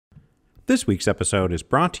This week's episode is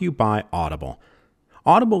brought to you by Audible.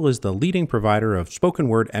 Audible is the leading provider of spoken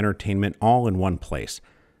word entertainment all in one place.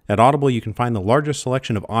 At Audible, you can find the largest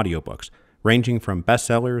selection of audiobooks, ranging from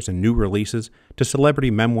bestsellers and new releases to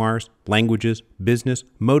celebrity memoirs, languages, business,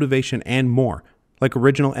 motivation, and more, like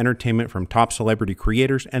original entertainment from top celebrity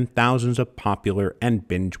creators and thousands of popular and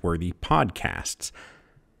binge-worthy podcasts.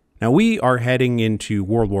 Now, we are heading into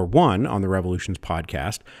World War I on the Revolutions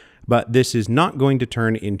podcast, but this is not going to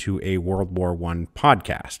turn into a World War I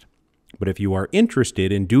podcast. But if you are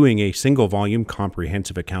interested in doing a single-volume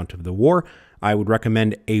comprehensive account of the war, I would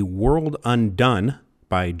recommend A World Undone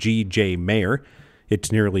by G.J. Mayer.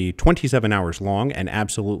 It's nearly 27 hours long and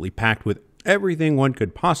absolutely packed with everything one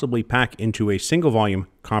could possibly pack into a single-volume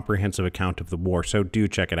comprehensive account of the war, so do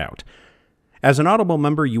check it out. As an Audible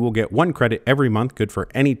member, you will get 1 credit every month, good for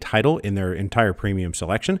any title in their entire premium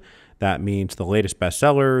selection. That means the latest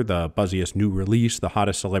bestseller, the buzziest new release, the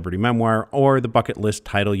hottest celebrity memoir, or the bucket list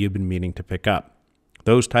title you've been meaning to pick up.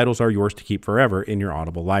 Those titles are yours to keep forever in your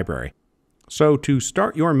Audible library. So to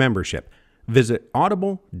start your membership, visit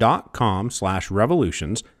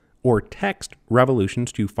audible.com/revolutions or text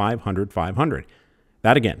revolutions to 500-500.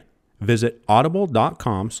 That again, visit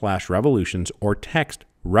audible.com/revolutions or text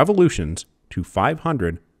revolutions to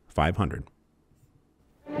 500-500.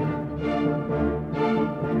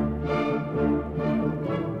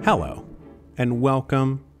 Hello, and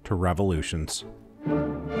welcome to Revolutions.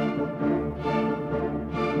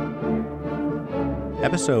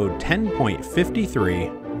 Episode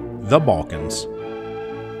 10.53, The Balkans.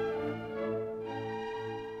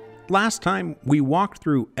 Last time, we walked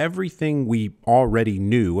through everything we already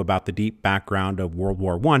knew about the deep background of World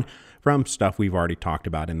War I from stuff we've already talked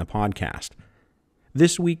about in the podcast.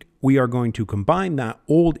 This week, we are going to combine that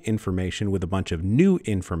old information with a bunch of new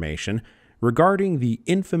information regarding the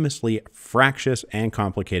infamously fractious and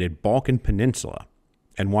complicated Balkan Peninsula,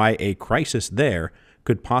 and why a crisis there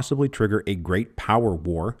could possibly trigger a great power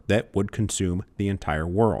war that would consume the entire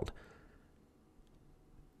world.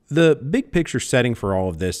 The big picture setting for all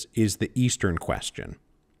of this is the Eastern question.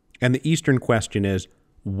 And the Eastern question is,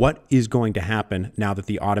 what is going to happen now that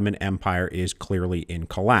the Ottoman Empire is clearly in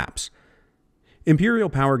collapse? Imperial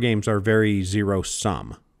power games are very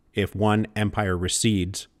zero-sum. If one empire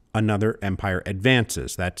recedes, another empire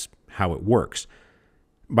advances. That's how it works.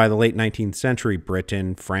 By the late 19th century,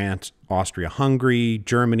 Britain, France, Austria-Hungary,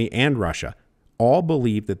 Germany, and Russia all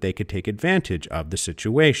believed that they could take advantage of the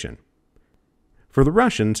situation. For the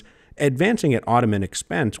Russians, advancing at Ottoman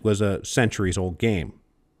expense was a centuries-old game.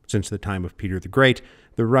 Since the time of Peter the Great,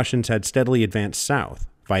 the Russians had steadily advanced south,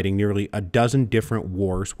 fighting nearly a dozen different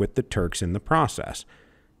wars with the Turks in the process.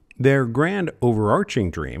 Their grand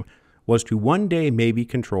overarching dream was to one day maybe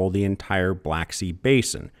control the entire Black Sea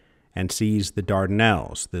basin and seize the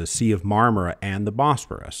Dardanelles, the Sea of Marmara, and the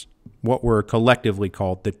Bosphorus, what were collectively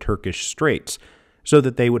called the Turkish Straits, so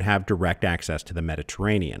that they would have direct access to the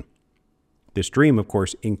Mediterranean. This dream, of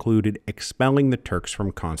course, included expelling the Turks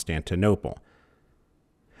from Constantinople.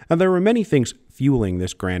 And there were many things fueling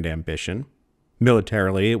this grand ambition.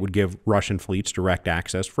 Militarily, it would give Russian fleets direct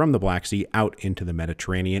access from the Black Sea out into the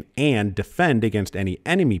Mediterranean and defend against any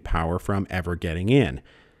enemy power from ever getting in.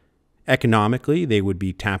 Economically, they would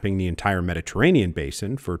be tapping the entire Mediterranean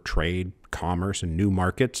basin for trade, commerce, and new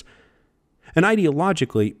markets. And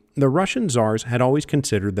ideologically, the Russian czars had always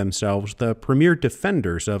considered themselves the premier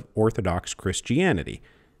defenders of Orthodox Christianity,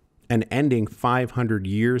 and ending 500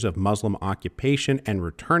 years of Muslim occupation and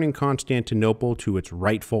returning Constantinople to its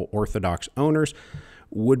rightful Orthodox owners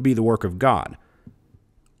would be the work of God.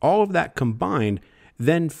 All of that combined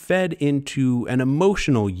then fed into an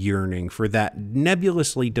emotional yearning for that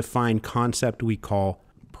nebulously defined concept we call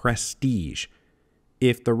prestige.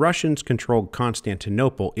 If the Russians controlled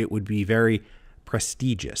Constantinople, it would be very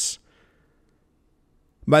prestigious.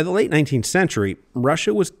 By the late 19th century,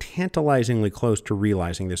 Russia was tantalizingly close to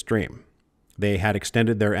realizing this dream. They had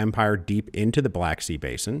extended their empire deep into the Black Sea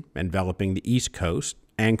basin, enveloping the east coast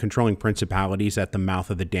and controlling principalities at the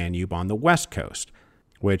mouth of the Danube on the west coast,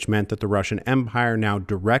 which meant that the Russian Empire now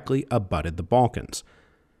directly abutted the Balkans.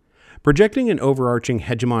 Projecting an overarching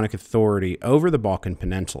hegemonic authority over the Balkan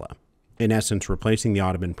Peninsula, in essence replacing the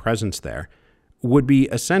Ottoman presence there, would be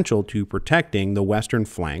essential to protecting the western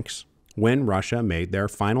flanks when Russia made their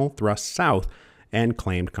final thrust south and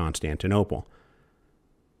claimed Constantinople.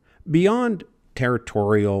 Beyond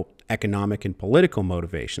territorial, economic, and political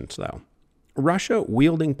motivations, though, Russia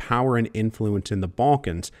wielding power and influence in the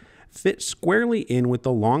Balkans fit squarely in with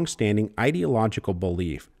the long-standing ideological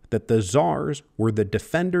belief that the czars were the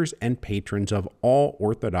defenders and patrons of all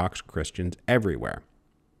Orthodox Christians everywhere.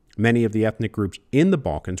 Many of the ethnic groups in the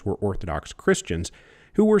Balkans were Orthodox Christians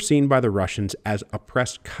who were seen by the Russians as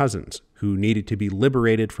oppressed cousins who needed to be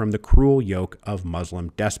liberated from the cruel yoke of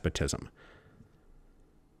Muslim despotism.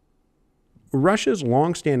 Russia's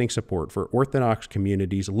long-standing support for Orthodox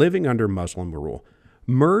communities living under Muslim rule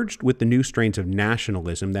merged with the new strains of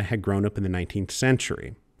nationalism that had grown up in the 19th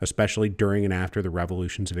century, especially during and after the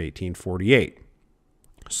revolutions of 1848.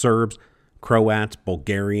 Serbs, Croats,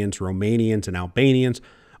 Bulgarians, Romanians, and Albanians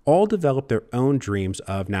all developed their own dreams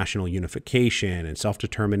of national unification and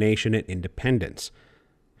self-determination and independence.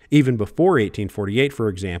 Even before 1848, for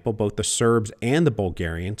example, both the Serbs and the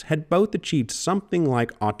Bulgarians had both achieved something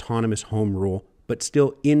like autonomous home rule, but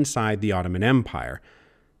still inside the Ottoman Empire.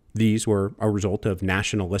 These were a result of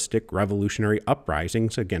nationalistic revolutionary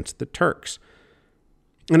uprisings against the Turks.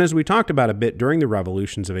 And as we talked about a bit during the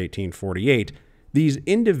revolutions of 1848, these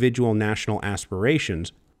individual national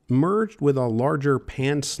aspirations merged with a larger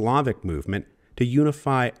pan-Slavic movement to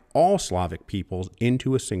unify all Slavic peoples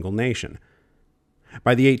into a single nation.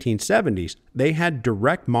 By the 1870s, they had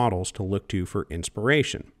direct models to look to for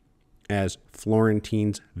inspiration. As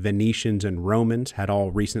Florentines, Venetians, and Romans had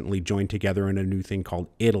all recently joined together in a new thing called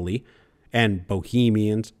Italy, and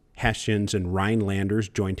Bohemians, Hessians, and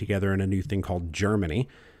Rhinelanders joined together in a new thing called Germany.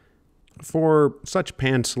 For such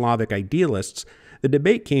pan-Slavic idealists, the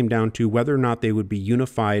debate came down to whether or not they would be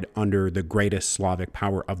unified under the greatest Slavic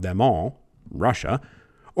power of them all, Russia,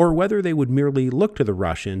 or whether they would merely look to the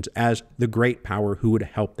Russians as the great power who would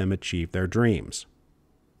help them achieve their dreams.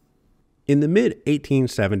 In the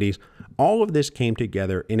mid-1870s, all of this came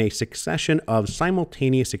together in a succession of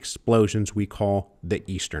simultaneous explosions we call the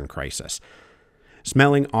Eastern Crisis.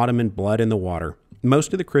 Smelling Ottoman blood in the water,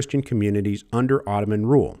 most of the Christian communities under Ottoman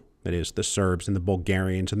rule, that is, the Serbs and the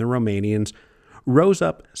Bulgarians and the Romanians, rose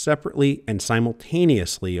up separately and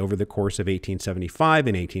simultaneously over the course of 1875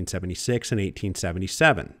 and 1876 and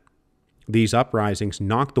 1877. These uprisings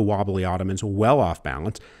knocked the wobbly Ottomans well off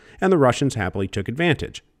balance, and the Russians happily took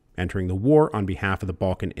advantage, entering the war on behalf of the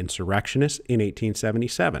Balkan insurrectionists in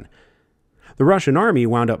 1877. The Russian army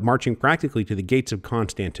wound up marching practically to the gates of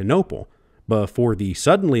Constantinople before the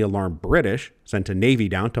suddenly alarmed British sent a navy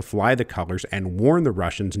down to fly the colors and warn the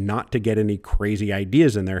Russians not to get any crazy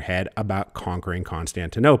ideas in their head about conquering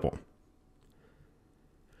Constantinople.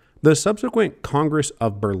 The subsequent Congress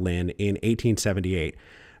of Berlin in 1878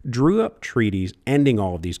 drew up treaties ending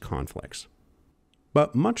all of these conflicts.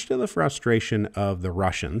 But much to the frustration of the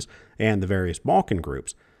Russians and the various Balkan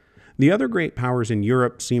groups, the other great powers in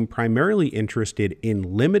Europe seemed primarily interested in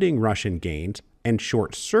limiting Russian gains and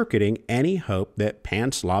short-circuiting any hope that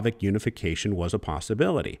pan-Slavic unification was a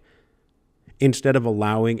possibility. Instead of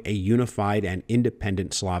allowing a unified and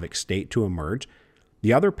independent Slavic state to emerge,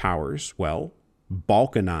 the other powers,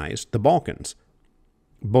 Balkanized the Balkans.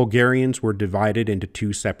 Bulgarians were divided into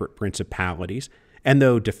two separate principalities, and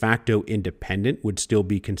though de facto independent would still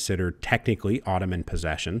be considered technically Ottoman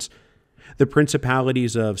possessions, the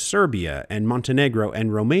principalities of Serbia and Montenegro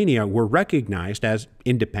and Romania were recognized as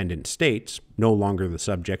independent states, no longer the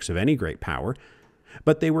subjects of any great power,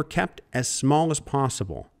 but they were kept as small as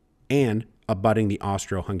possible, and, abutting the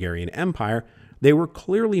Austro-Hungarian Empire, they were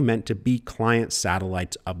clearly meant to be client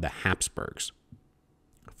satellites of the Habsburgs.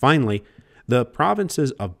 Finally, the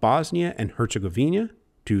provinces of Bosnia and Herzegovina,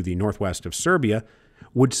 to the northwest of Serbia,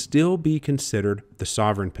 would still be considered the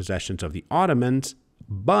sovereign possessions of the Ottomans,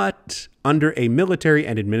 but under a military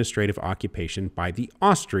and administrative occupation by the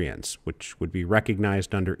Austrians, which would be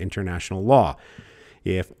recognized under international law.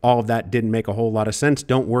 If all of that didn't make a whole lot of sense,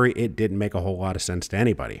 don't worry, it didn't make a whole lot of sense to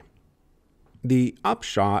anybody. The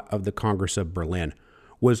upshot of the Congress of Berlin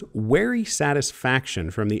was wary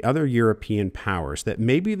satisfaction from the other European powers that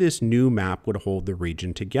maybe this new map would hold the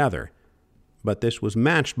region together. But this was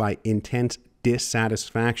matched by intense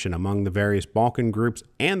dissatisfaction among the various Balkan groups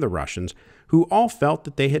and the Russians, who all felt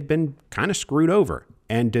that they had been kind of screwed over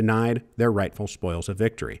and denied their rightful spoils of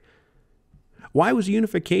victory. Why was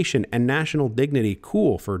unification and national dignity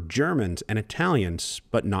cool for Germans and Italians,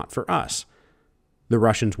 but not for us? The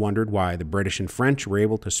Russians wondered why the British and French were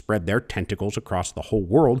able to spread their tentacles across the whole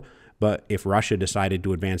world, but if Russia decided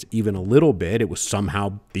to advance even a little bit, it was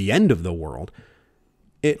somehow the end of the world.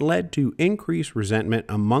 It led to increased resentment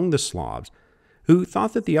among the Slavs, who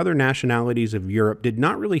thought that the other nationalities of Europe did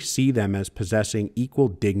not really see them as possessing equal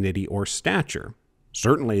dignity or stature.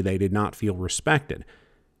 Certainly, they did not feel respected.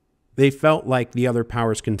 They felt like the other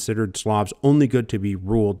powers considered Slavs only good to be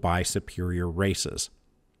ruled by superior races.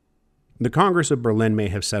 The Congress of Berlin may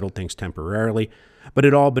have settled things temporarily, but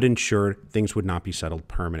it all but ensured things would not be settled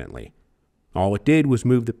permanently. All it did was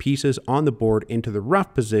move the pieces on the board into the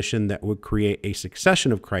rough position that would create a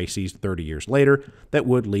succession of crises 30 years later that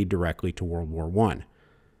would lead directly to World War I.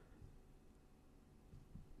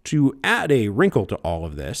 To add a wrinkle to all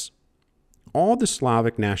of this, all the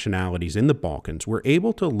Slavic nationalities in the Balkans were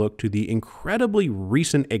able to look to the incredibly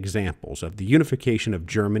recent examples of the unification of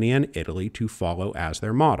Germany and Italy to follow as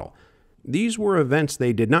their model. These were events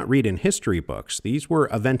they did not read in history books. These were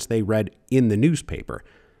events they read in the newspaper.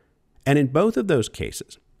 And in both of those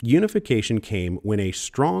cases, unification came when a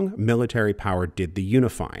strong military power did the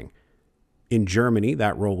unifying. In Germany,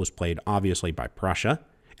 that role was played obviously by Prussia,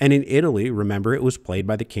 and in Italy, remember, it was played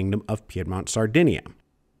by the Kingdom of Piedmont-Sardinia.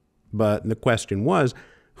 But the question was,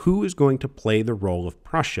 who is going to play the role of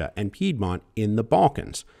Prussia and Piedmont in the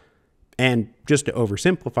Balkans? And just to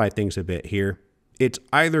oversimplify things a bit here, it's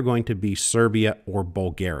either going to be Serbia or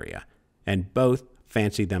Bulgaria, and both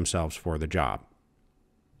fancied themselves for the job.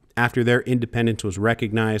 After their independence was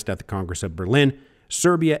recognized at the Congress of Berlin,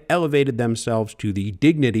 Serbia elevated themselves to the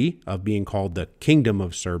dignity of being called the Kingdom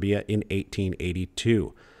of Serbia in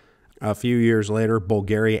 1882. A few years later,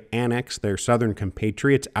 Bulgaria annexed their southern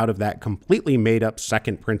compatriots out of that completely made-up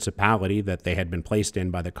second principality that they had been placed in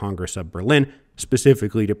by the Congress of Berlin,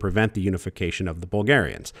 specifically to prevent the unification of the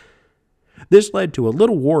Bulgarians. This led to a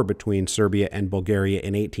little war between Serbia and Bulgaria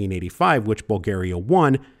in 1885, which Bulgaria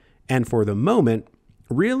won, and for the moment,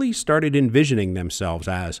 really started envisioning themselves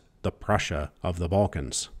as the Prussia of the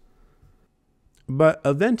Balkans. But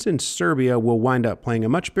events in Serbia will wind up playing a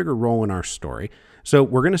much bigger role in our story, so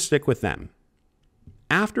we're going to stick with them.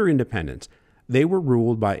 After independence, they were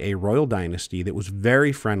ruled by a royal dynasty that was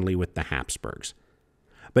very friendly with the Habsburgs.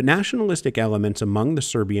 But nationalistic elements among the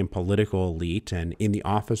Serbian political elite and in the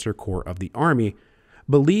officer corps of the army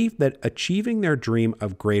believed that achieving their dream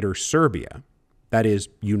of Greater Serbia, that is,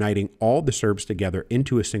 uniting all the Serbs together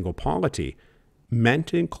into a single polity,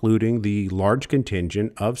 meant including the large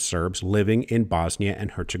contingent of Serbs living in Bosnia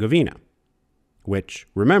and Herzegovina, which,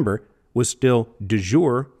 remember, was still de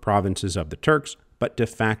jure provinces of the Turks, but de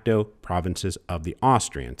facto provinces of the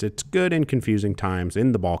Austrians. It's good and confusing times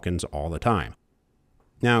in the Balkans all the time.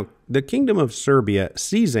 Now, the Kingdom of Serbia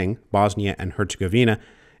seizing Bosnia and Herzegovina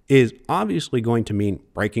is obviously going to mean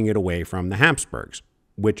breaking it away from the Habsburgs,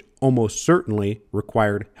 which almost certainly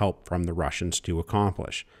required help from the Russians to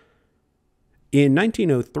accomplish. In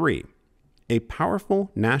 1903, a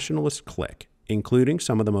powerful nationalist clique, including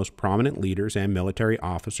some of the most prominent leaders and military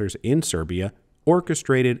officers in Serbia,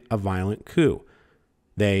 orchestrated a violent coup.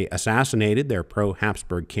 They assassinated their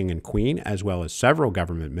pro-Habsburg king and queen, as well as several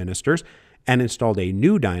government ministers, and installed a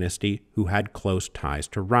new dynasty who had close ties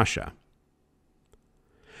to Russia.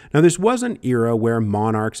 Now, this was an era where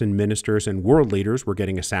monarchs and ministers and world leaders were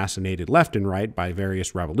getting assassinated left and right by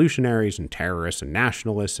various revolutionaries and terrorists and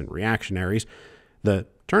nationalists and reactionaries. The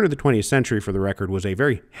turn of the 20th century, for the record, was a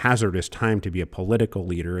very hazardous time to be a political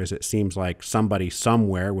leader, as it seems like somebody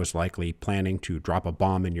somewhere was likely planning to drop a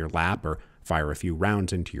bomb in your lap or fire a few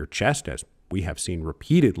rounds into your chest, as we have seen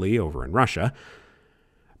repeatedly over in Russia.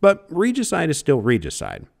 But regicide is still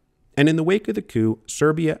regicide. And in the wake of the coup,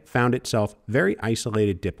 Serbia found itself very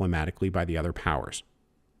isolated diplomatically by the other powers.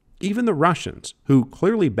 Even the Russians, who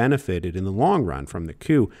clearly benefited in the long run from the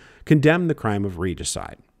coup, condemned the crime of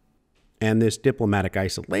regicide. And this diplomatic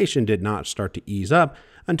isolation did not start to ease up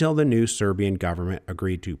until the new Serbian government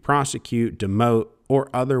agreed to prosecute, demote, or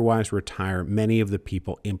otherwise retire many of the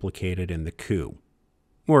people implicated in the coup,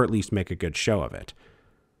 or at least make a good show of it.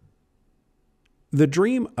 The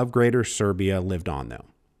dream of Greater Serbia lived on, though,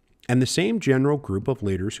 and the same general group of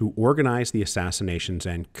leaders who organized the assassinations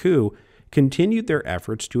and coup continued their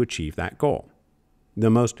efforts to achieve that goal. The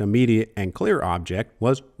most immediate and clear object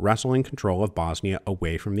was wresting control of Bosnia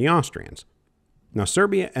away from the Austrians. Now,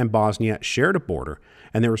 Serbia and Bosnia shared a border,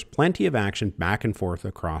 and there was plenty of action back and forth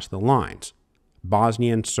across the lines.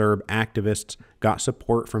 Bosnian Serb activists got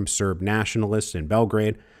support from Serb nationalists in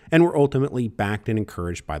Belgrade and were ultimately backed and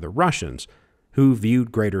encouraged by the Russians, who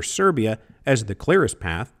viewed Greater Serbia as the clearest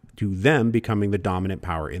path to them becoming the dominant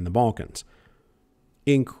power in the Balkans.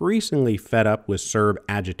 Increasingly fed up with Serb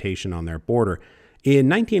agitation on their border, in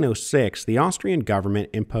 1906, the Austrian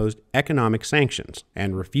government imposed economic sanctions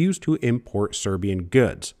and refused to import Serbian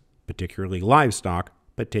goods, particularly livestock,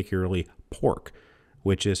 particularly pork,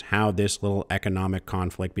 which is how this little economic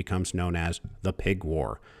conflict becomes known as the Pig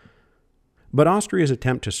War. But Austria's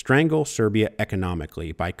attempt to strangle Serbia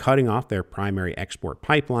economically by cutting off their primary export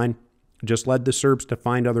pipeline just led the Serbs to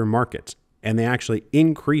find other markets, and they actually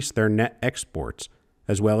increased their net exports,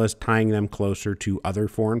 as well as tying them closer to other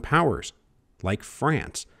foreign powers, like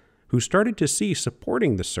France, who started to see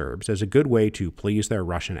supporting the Serbs as a good way to please their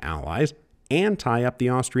Russian allies and tie up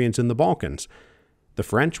the Austrians in the Balkans. The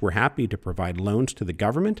French were happy to provide loans to the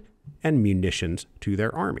government and munitions to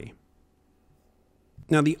their army.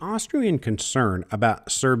 Now, the Austrian concern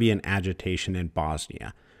about Serbian agitation in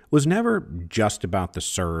Bosnia was never just about the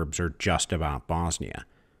Serbs or just about Bosnia.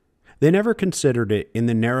 They never considered it in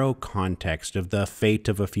the narrow context of the fate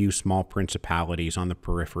of a few small principalities on the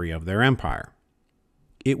periphery of their empire.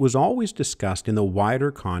 It was always discussed in the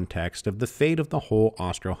wider context of the fate of the whole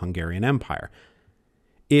Austro-Hungarian Empire.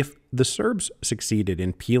 If the Serbs succeeded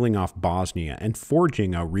in peeling off Bosnia and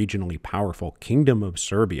forging a regionally powerful Kingdom of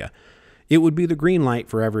Serbia, it would be the green light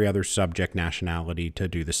for every other subject nationality to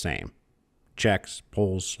do the same. Czechs,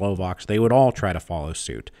 Poles, Slovaks, they would all try to follow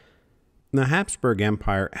suit. The Habsburg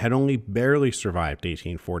Empire had only barely survived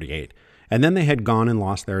 1848, and then they had gone and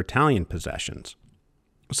lost their Italian possessions.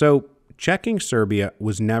 So, checking Serbia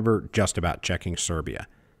was never just about checking Serbia.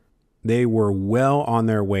 They were well on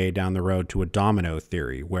their way down the road to a domino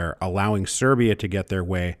theory, where allowing Serbia to get their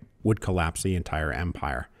way would collapse the entire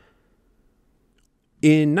empire.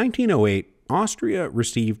 In 1908, Austria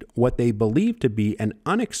received what they believed to be an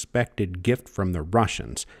unexpected gift from the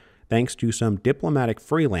Russians, thanks to some diplomatic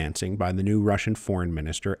freelancing by the new Russian Foreign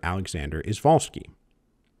Minister Alexander Izvolsky.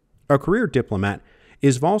 A career diplomat,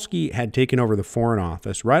 Izvolsky had taken over the Foreign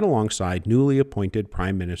Office right alongside newly appointed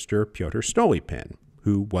Prime Minister Pyotr Stolypin,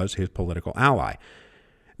 who was his political ally.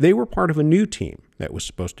 They were part of a new team that was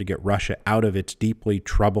supposed to get Russia out of its deeply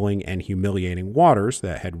troubling and humiliating waters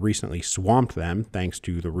that had recently swamped them thanks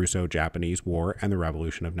to the Russo-Japanese War and the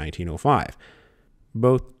Revolution of 1905.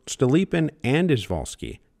 Both Stolypin and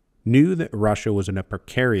Izvolsky knew that Russia was in a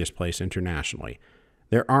precarious place internationally.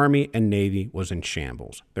 Their army and navy was in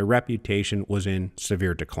shambles. Their reputation was in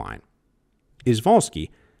severe decline. Izvolsky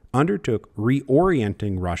undertook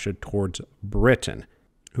reorienting Russia towards Britain,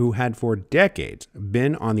 who had for decades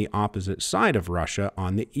been on the opposite side of Russia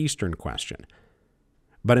on the Eastern question.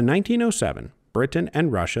 But in 1907, Britain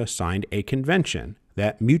and Russia signed a convention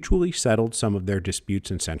that mutually settled some of their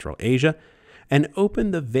disputes in Central Asia and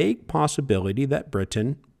opened the vague possibility that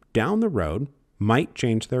Britain, down the road, might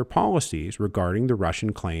change their policies regarding the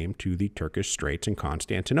Russian claim to the Turkish Straits in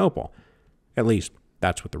Constantinople. At least,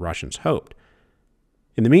 that's what the Russians hoped.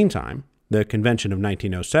 In the meantime, the Convention of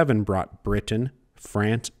 1907 brought Britain,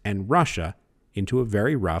 France, and Russia into a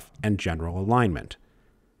very rough and general alignment.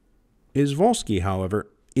 Izvolsky, however,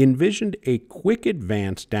 envisioned a quick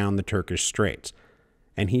advance down the Turkish Straits,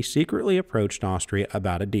 and he secretly approached Austria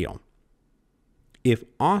about a deal. If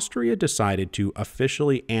Austria decided to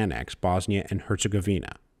officially annex Bosnia and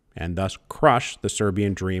Herzegovina, and thus crush the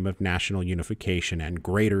Serbian dream of national unification and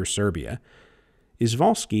Greater Serbia,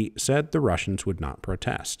 Izvolsky said the Russians would not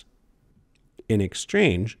protest. In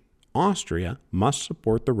exchange, Austria must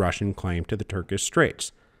support the Russian claim to the Turkish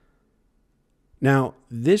Straits. Now,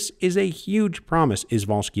 this is a huge promise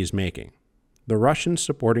Izvolsky is making. The Russians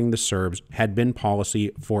supporting the Serbs had been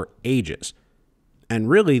policy for ages, and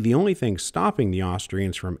really the only thing stopping the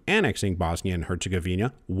Austrians from annexing Bosnia and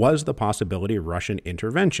Herzegovina was the possibility of Russian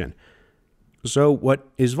intervention. So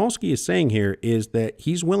what Izvolsky is saying here is that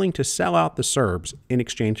he's willing to sell out the Serbs in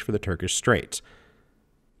exchange for the Turkish Straits.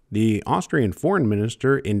 The Austrian foreign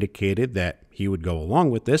minister indicated that he would go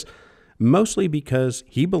along with this, mostly because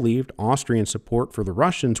he believed Austrian support for the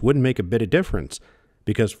Russians wouldn't make a bit of difference,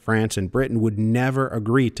 because France and Britain would never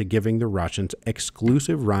agree to giving the Russians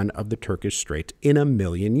exclusive run of the Turkish Straits in a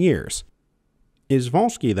million years.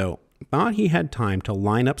 Izvolsky, though, thought he had time to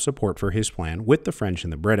line up support for his plan with the French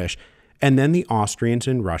and the British, and then the Austrians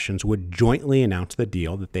and Russians would jointly announce the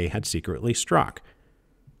deal that they had secretly struck.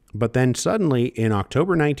 But then suddenly, in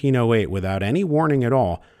October 1908, without any warning at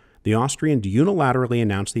all, the Austrians unilaterally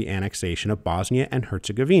announced the annexation of Bosnia and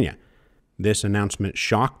Herzegovina. This announcement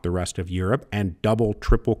shocked the rest of Europe and double,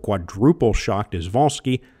 triple, quadruple shocked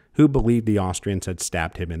Izvolsky, who believed the Austrians had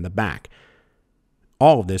stabbed him in the back.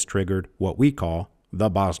 All of this triggered what we call the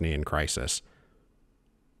Bosnian crisis.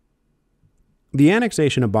 The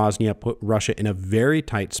annexation of Bosnia put Russia in a very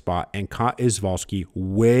tight spot and caught Izvolsky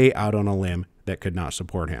way out on a limb that could not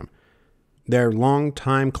support him. Their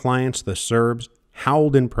longtime clients, the Serbs,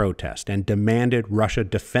 howled in protest and demanded Russia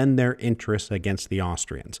defend their interests against the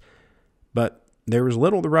Austrians. But there was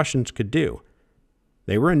little the Russians could do.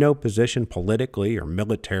 They were in no position politically or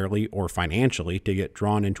militarily or financially to get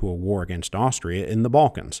drawn into a war against Austria in the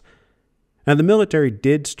Balkans. Now, the military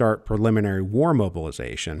did start preliminary war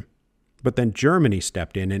mobilization, but then Germany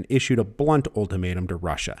stepped in and issued a blunt ultimatum to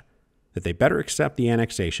Russia that they better accept the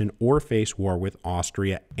annexation or face war with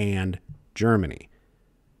Austria and Germany.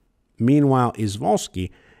 Meanwhile,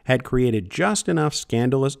 Izvolsky had created just enough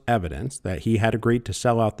scandalous evidence that he had agreed to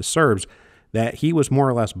sell out the Serbs that he was more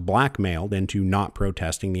or less blackmailed into not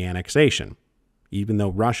protesting the annexation, even though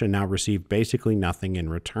Russia now received basically nothing in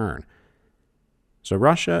return. So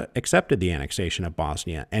Russia accepted the annexation of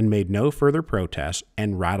Bosnia and made no further protests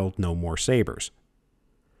and rattled no more sabers.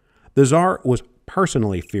 The Tsar was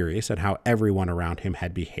personally furious at how everyone around him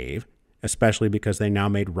had behaved, especially because they now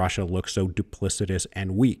made Russia look so duplicitous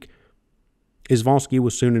and weak. Izvolsky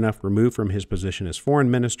was soon enough removed from his position as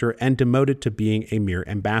foreign minister and demoted to being a mere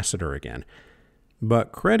ambassador again.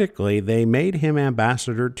 But critically, they made him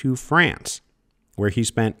ambassador to France, where he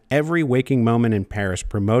spent every waking moment in Paris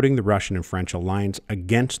promoting the Russian and French alliance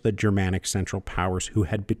against the Germanic Central Powers who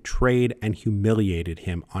had betrayed and humiliated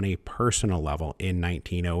him on a personal level in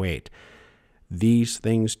 1908. These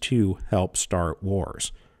things, too, helped start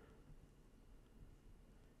wars.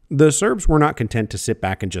 The Serbs were not content to sit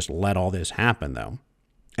back and just let all this happen, though.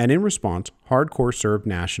 And in response, hardcore Serb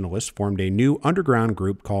nationalists formed a new underground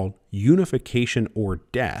group called Unification or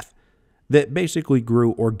Death that basically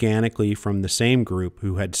grew organically from the same group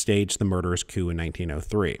who had staged the murderous coup in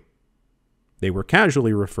 1903. They were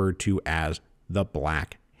casually referred to as the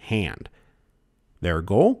Black Hand. Their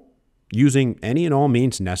goal? Using any and all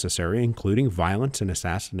means necessary, including violence and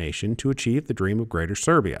assassination, to achieve the dream of Greater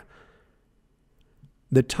Serbia.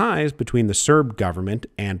 The ties between the Serb government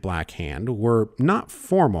and Black Hand were not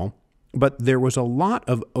formal, but there was a lot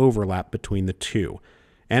of overlap between the two.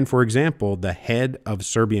 And for example, the head of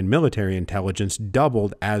Serbian military intelligence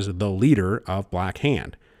doubled as the leader of Black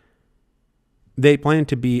Hand. They planned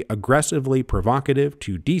to be aggressively provocative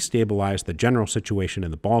to destabilize the general situation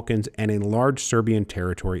in the Balkans and enlarge Serbian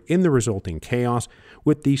territory in the resulting chaos,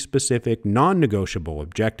 with the specific non-negotiable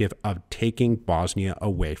objective of taking Bosnia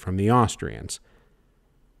away from the Austrians.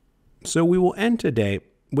 So we will end today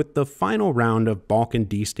with the final round of Balkan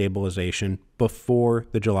destabilization before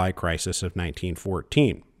the July crisis of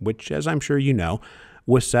 1914, which, as I'm sure you know,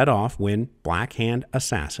 was set off when Black Hand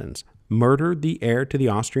assassins murdered the heir to the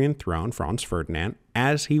Austrian throne, Franz Ferdinand,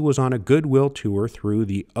 as he was on a goodwill tour through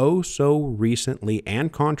the oh-so-recently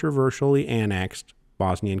and controversially annexed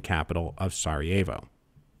Bosnian capital of Sarajevo.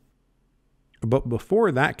 But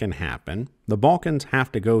before that can happen, the Balkans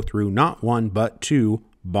have to go through not one but two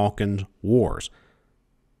Balkans Wars.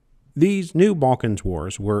 These new Balkans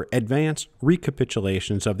Wars were advanced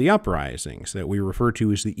recapitulations of the uprisings that we refer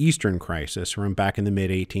to as the Eastern Crisis from back in the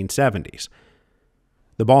mid-1870s.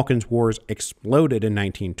 The Balkans Wars exploded in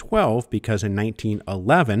 1912 because in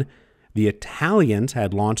 1911, the Italians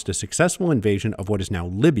had launched a successful invasion of what is now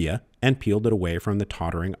Libya and peeled it away from the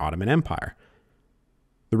tottering Ottoman Empire.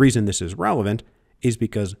 The reason this is relevant is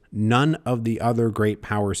because none of the other great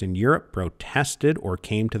powers in Europe protested or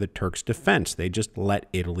came to the Turks' defense. They just let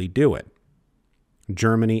Italy do it.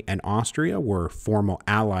 Germany and Austria were formal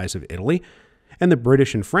allies of Italy, and the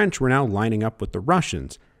British and French were now lining up with the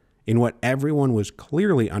Russians in what everyone was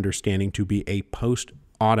clearly understanding to be a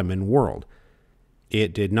post-Ottoman world.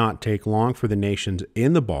 It did not take long for the nations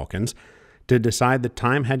in the Balkans to decide the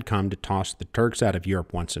time had come to toss the Turks out of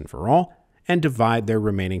Europe once and for all, and divide their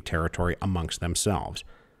remaining territory amongst themselves.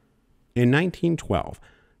 In 1912,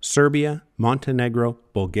 Serbia, Montenegro,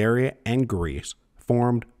 Bulgaria, and Greece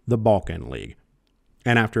formed the Balkan League.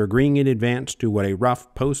 And after agreeing in advance to what a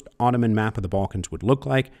rough post-Ottoman map of the Balkans would look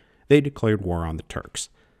like, they declared war on the Turks.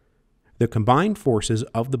 The combined forces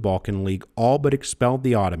of the Balkan League all but expelled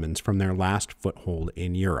the Ottomans from their last foothold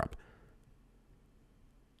in Europe.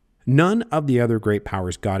 None of the other great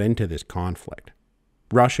powers got into this conflict.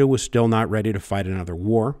 Russia was still not ready to fight another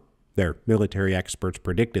war. Their military experts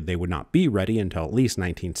predicted they would not be ready until at least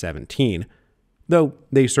 1917, though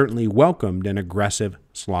they certainly welcomed an aggressive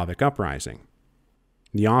Slavic uprising.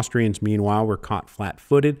 The Austrians, meanwhile, were caught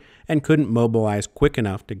flat-footed and couldn't mobilize quick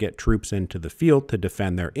enough to get troops into the field to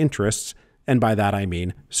defend their interests, and by that I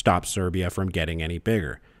mean stop Serbia from getting any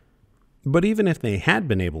bigger. But even if they had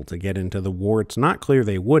been able to get into the war, it's not clear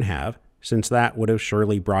they would have, since that would have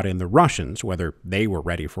surely brought in the Russians, whether they were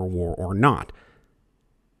ready for war or not.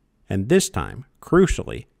 And this time,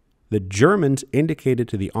 crucially, the Germans indicated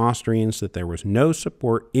to the Austrians that there was no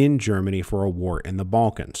support in Germany for a war in the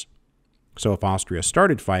Balkans. So if Austria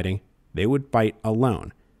started fighting, they would fight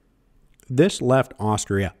alone. This left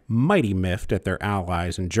Austria mighty miffed at their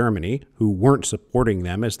allies in Germany, who weren't supporting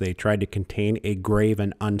them as they tried to contain a grave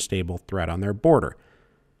and unstable threat on their border.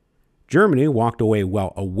 Germany walked away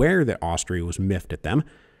well aware that Austria was miffed at them,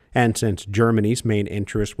 and since Germany's main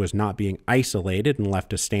interest was not being isolated and left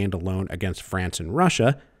to stand alone against France and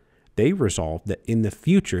Russia, they resolved that in the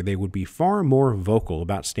future they would be far more vocal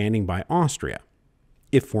about standing by Austria,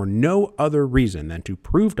 if for no other reason than to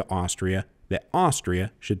prove to Austria that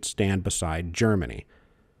Austria should stand beside Germany.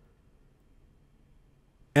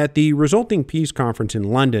 At the resulting peace conference in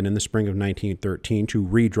London in the spring of 1913, to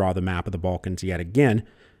redraw the map of the Balkans yet again,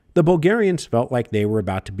 the Bulgarians felt like they were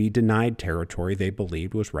about to be denied territory they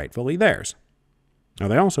believed was rightfully theirs. Now,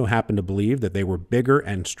 they also happened to believe that they were bigger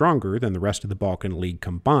and stronger than the rest of the Balkan League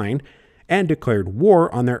combined, and declared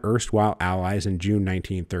war on their erstwhile allies in June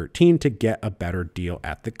 1913 to get a better deal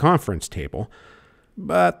at the conference table.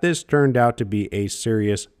 But this turned out to be a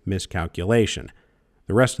serious miscalculation.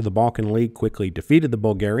 The rest of the Balkan League quickly defeated the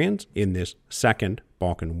Bulgarians in this Second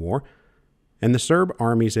Balkan War, and the Serb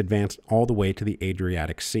armies advanced all the way to the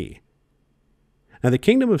Adriatic Sea. Now, the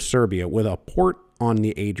Kingdom of Serbia, with a port on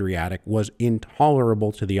the Adriatic, was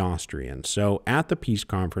intolerable to the Austrians, so at the peace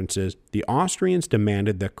conferences, the Austrians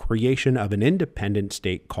demanded the creation of an independent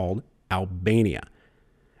state called Albania.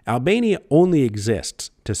 Albania only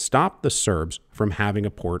exists to stop the Serbs from having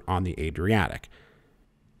a port on the Adriatic.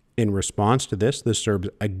 In response to this, the Serbs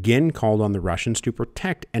again called on the Russians to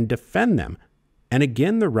protect and defend them, and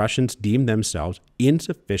again the Russians deemed themselves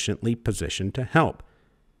insufficiently positioned to help.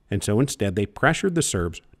 And so instead they pressured the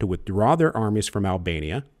Serbs to withdraw their armies from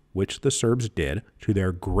Albania, which the Serbs did to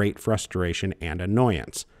their great frustration and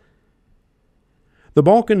annoyance. The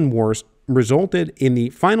Balkan Wars resulted in the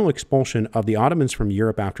final expulsion of the Ottomans from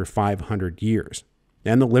Europe after 500 years,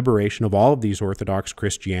 and the liberation of all of these Orthodox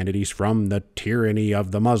Christianities from the tyranny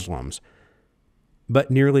of the Muslims.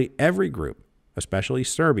 But nearly every group, especially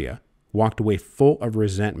Serbia, walked away full of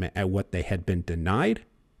resentment at what they had been denied,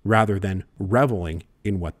 rather than reveling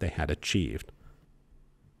in what they had achieved.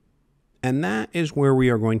 And that is where we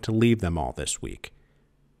are going to leave them all this week.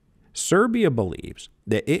 Serbia believes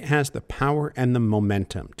that it has the power and the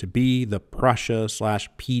momentum to be the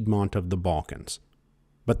Prussia/Piedmont of the Balkans,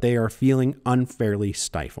 but they are feeling unfairly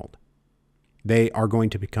stifled. They are going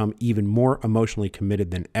to become even more emotionally committed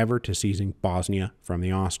than ever to seizing Bosnia from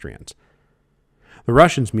the Austrians. The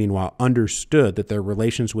Russians, meanwhile, understood that their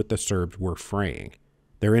relations with the Serbs were fraying.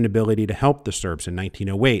 Their inability to help the Serbs in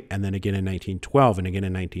 1908, and then again in 1912, and again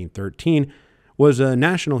in 1913, was a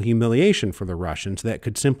national humiliation for the Russians that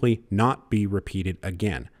could simply not be repeated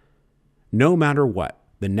again. No matter what,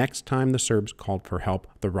 the next time the Serbs called for help,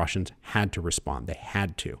 the Russians had to respond. They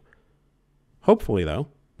had to. Hopefully, though,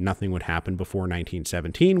 nothing would happen before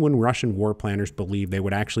 1917, when Russian war planners believed they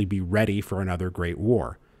would actually be ready for another great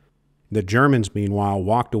war. The Germans, meanwhile,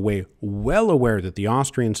 walked away well aware that the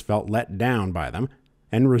Austrians felt let down by them,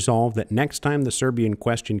 and resolved that next time the Serbian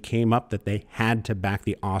question came up that they had to back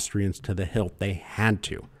the Austrians to the hilt. They had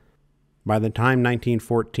to. By the time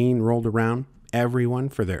 1914 rolled around, everyone,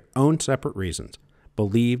 for their own separate reasons,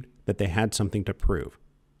 believed that they had something to prove,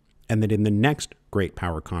 and that in the next great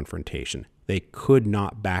power confrontation, they could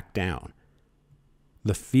not back down.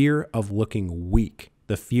 The fear of looking weak,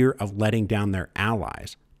 the fear of letting down their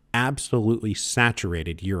allies, absolutely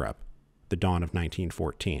saturated Europe at the dawn of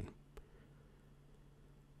 1914.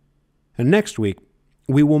 And next week,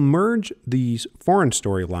 we will merge these foreign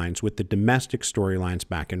storylines with the domestic storylines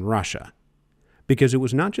back in Russia, because it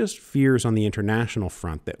was not just fears on the international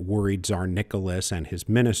front that worried Tsar Nicholas and his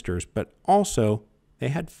ministers, but also they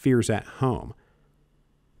had fears at home.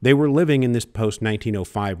 They were living in this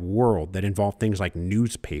post-1905 world that involved things like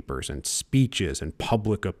newspapers and speeches and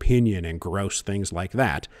public opinion and gross things like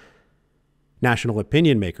that. National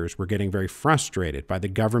opinion makers were getting very frustrated by the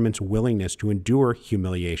government's willingness to endure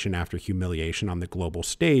humiliation after humiliation on the global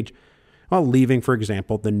stage, while leaving, for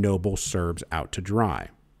example, the noble Serbs out to dry.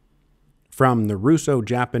 From the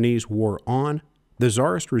Russo-Japanese War on, the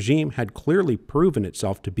Tsarist regime had clearly proven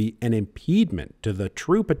itself to be an impediment to the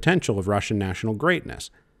true potential of Russian national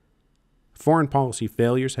greatness. Foreign policy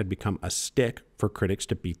failures had become a stick for critics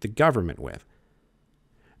to beat the government with.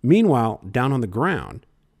 Meanwhile, down on the ground,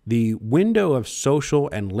 the window of social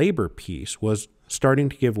and labor peace was starting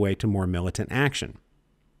to give way to more militant action.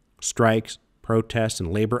 Strikes, protests,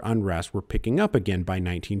 and labor unrest were picking up again by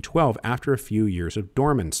 1912 after a few years of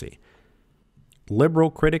dormancy. Liberal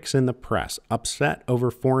critics in the press, upset over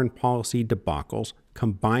foreign policy debacles,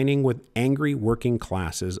 combining with angry working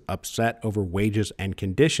classes upset over wages and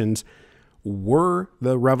conditions, were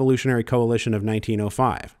the Revolutionary Coalition of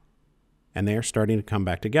 1905, and they are starting to come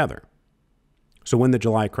back together. So when the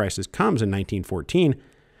July crisis comes in 1914,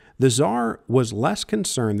 the Tsar was less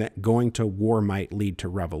concerned that going to war might lead to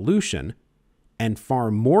revolution, and far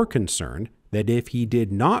more concerned that if he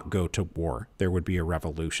did not go to war, there would be a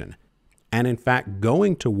revolution. And in fact,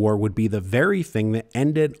 going to war would be the very thing that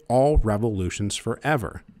ended all revolutions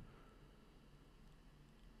forever.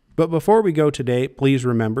 But before we go today, please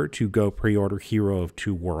remember to go pre-order Hero of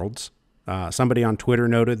Two Worlds. Somebody on Twitter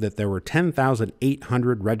noted that there were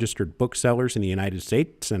 10,800 registered booksellers in the United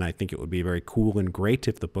States, and I think it would be very cool and great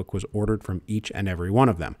if the book was ordered from each and every one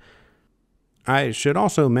of them. I should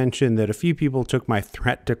also mention that a few people took my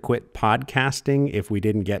threat to quit podcasting if we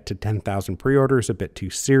didn't get to 10,000 pre-orders a bit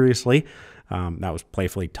too seriously. That was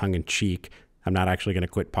playfully tongue-in-cheek. I'm not actually going to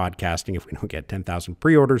quit podcasting if we don't get 10,000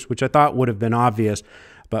 pre-orders, which I thought would have been obvious,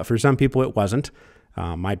 but for some people it wasn't.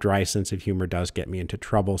 My dry sense of humor does get me into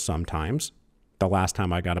trouble sometimes. The last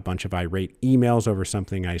time I got a bunch of irate emails over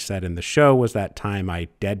something I said in the show was that time I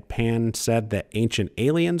deadpan said that ancient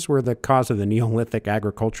aliens were the cause of the Neolithic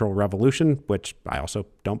agricultural revolution, which I also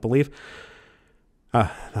don't believe. The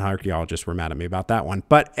archaeologists were mad at me about that one.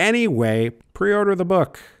 But anyway, pre-order the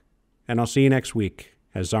book, and I'll see you next week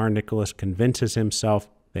as Tsar Nicholas convinces himself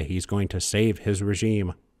that he's going to save his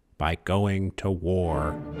regime by going to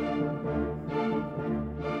war.